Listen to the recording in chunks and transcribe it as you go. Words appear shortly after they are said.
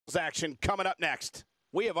Action coming up next.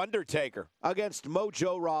 We have Undertaker against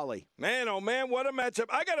MoJo Rawley. Man, oh man, what a matchup.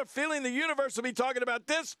 I got a feeling the universe will be talking about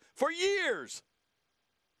this for years.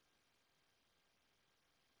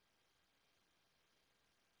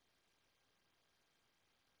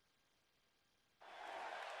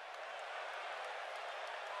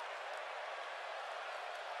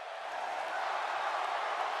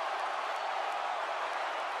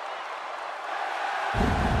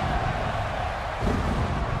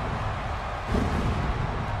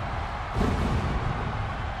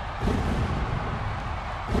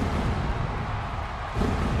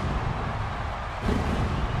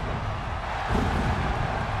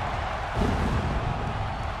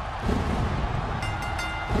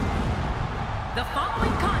 The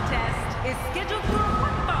following contest is scheduled for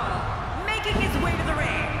one fall, making his way to the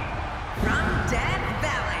ring from Death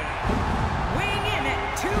Valley, weighing in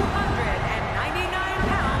at 299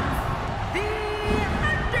 pounds, The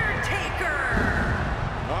Undertaker.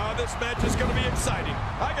 Oh, this match is going to be exciting.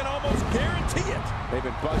 I can almost guarantee it. They've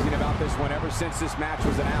been buzzing about this one ever since this match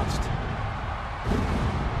was announced.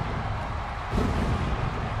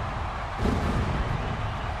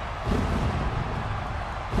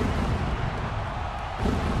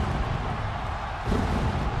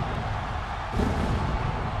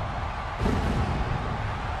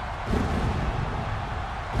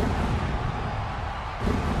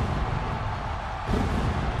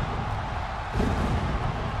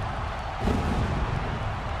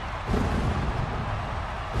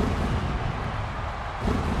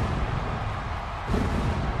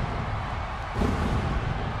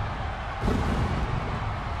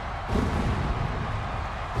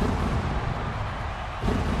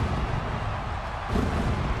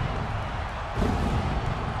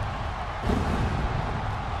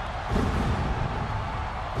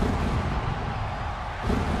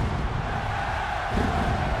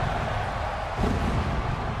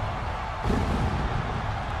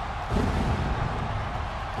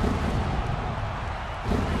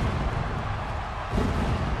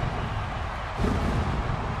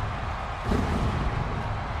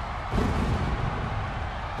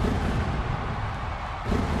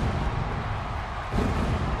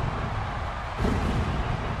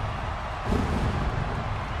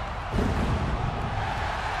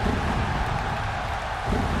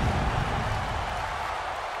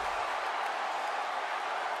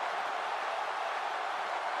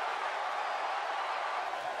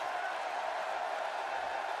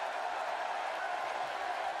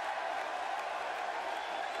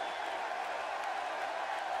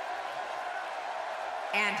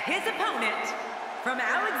 And his opponent, from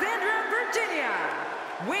Alexandria, Virginia,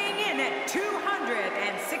 weighing in at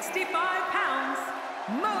 265 pounds,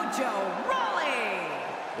 MoJo Rawley.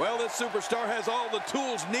 Well, this superstar has all the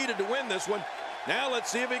tools needed to win this one. Now let's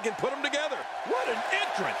see if he can put them together. What an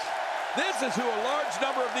entrance! This is who a large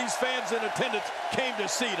number of these fans in attendance came to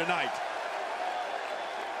see tonight.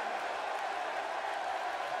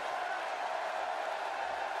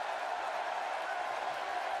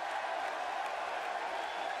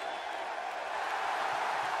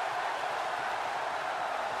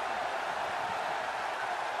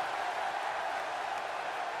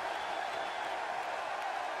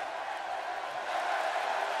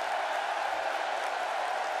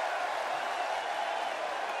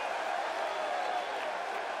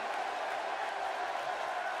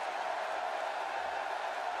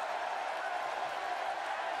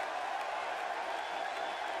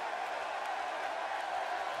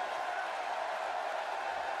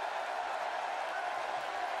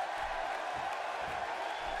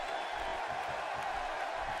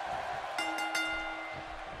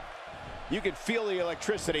 You can feel the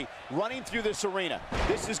electricity running through this arena.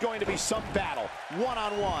 This is going to be some battle.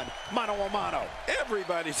 One-on-one, mano-a-mano.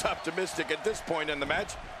 Everybody's optimistic at this point in the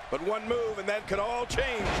match, but one move and that could all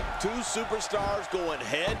change. Two superstars going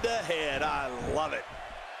head-to-head. I love it.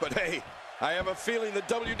 But hey, I have a feeling the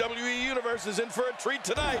WWE Universe is in for a treat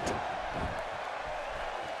tonight.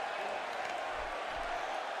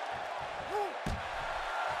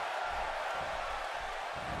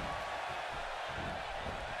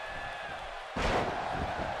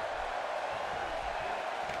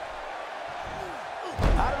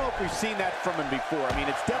 We've seen that from him before. I mean,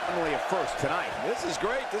 it's definitely a first tonight. This is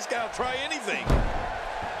great. This guy will try anything.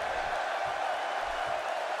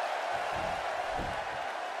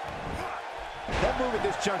 That move at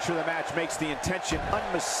this juncture of the match makes the intention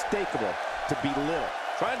unmistakable to belittle.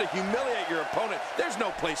 Trying to humiliate your opponent. There's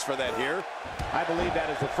no place for that here. I believe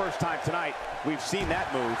that is the first time tonight we've seen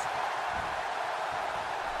that move.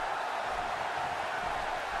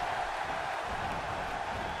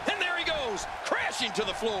 crashing to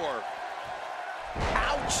the floor.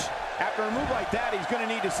 Ouch! After a move like that, he's going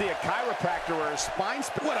to need to see a chiropractor or a spine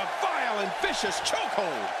specialist. What a vile and vicious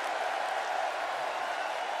chokehold.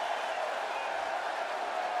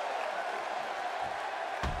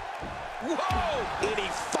 Whoa! And he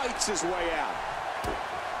fights his way out.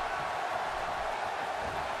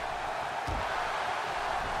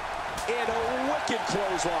 And a wicked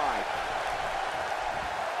clothesline.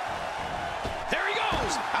 There he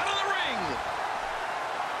goes, out of the ring.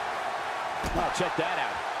 Oh, check that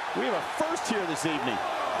out. We have a first here this evening.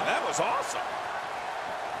 That was awesome.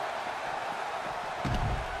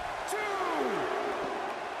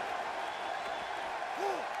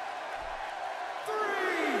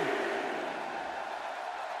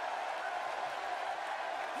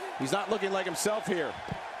 He's not looking like himself here,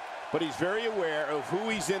 but he's very aware of who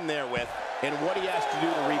he's in there with and what he has to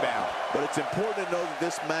do to rebound. But it's important to know that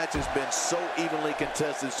this match has been so evenly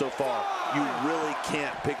contested so far. You really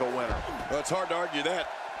can't pick a winner. Well, it's hard to argue that,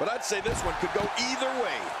 but I'd say this one could go either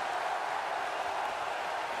way.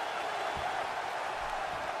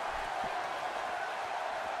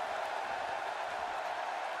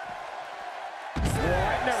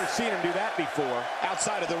 I've never seen him do that before.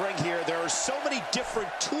 Outside of the ring here, there are so many different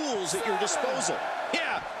tools at your disposal.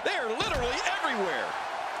 Yeah, they're literally everywhere.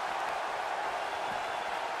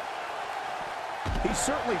 He's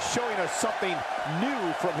certainly showing us something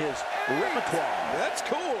new from his repertoire. That's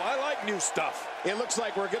cool. I like new stuff. It looks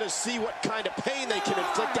like we're going to see what kind of pain they can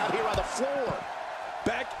inflict out here on the floor.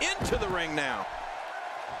 Back into the ring now.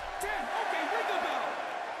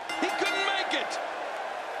 He couldn't make it.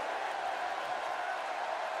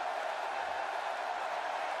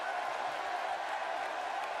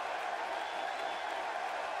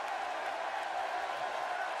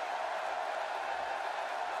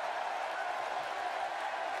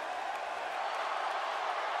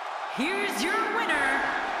 Here's your winner,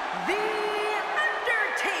 The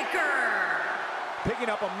Undertaker. Picking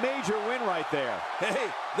up a major win right there. Hey,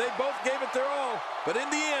 they both gave it their all, but in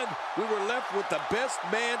the end, we were left with the best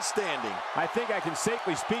man standing. I think I can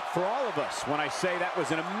safely speak for all of us when I say that was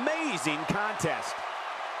an amazing contest.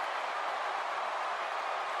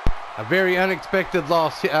 A very unexpected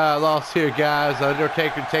loss here, guys.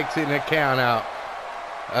 Undertaker takes it in a count out.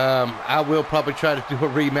 I will probably try to do a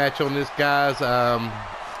rematch on this, guys.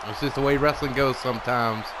 It's just the way wrestling goes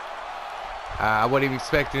sometimes. I wasn't even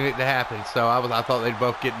expecting it to happen, so I thought they'd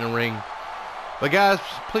both get in the ring. But guys,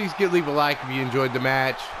 please leave a like if you enjoyed the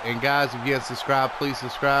match. And guys, if you haven't subscribed, please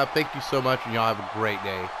subscribe. Thank you so much, and y'all have a great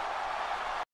day.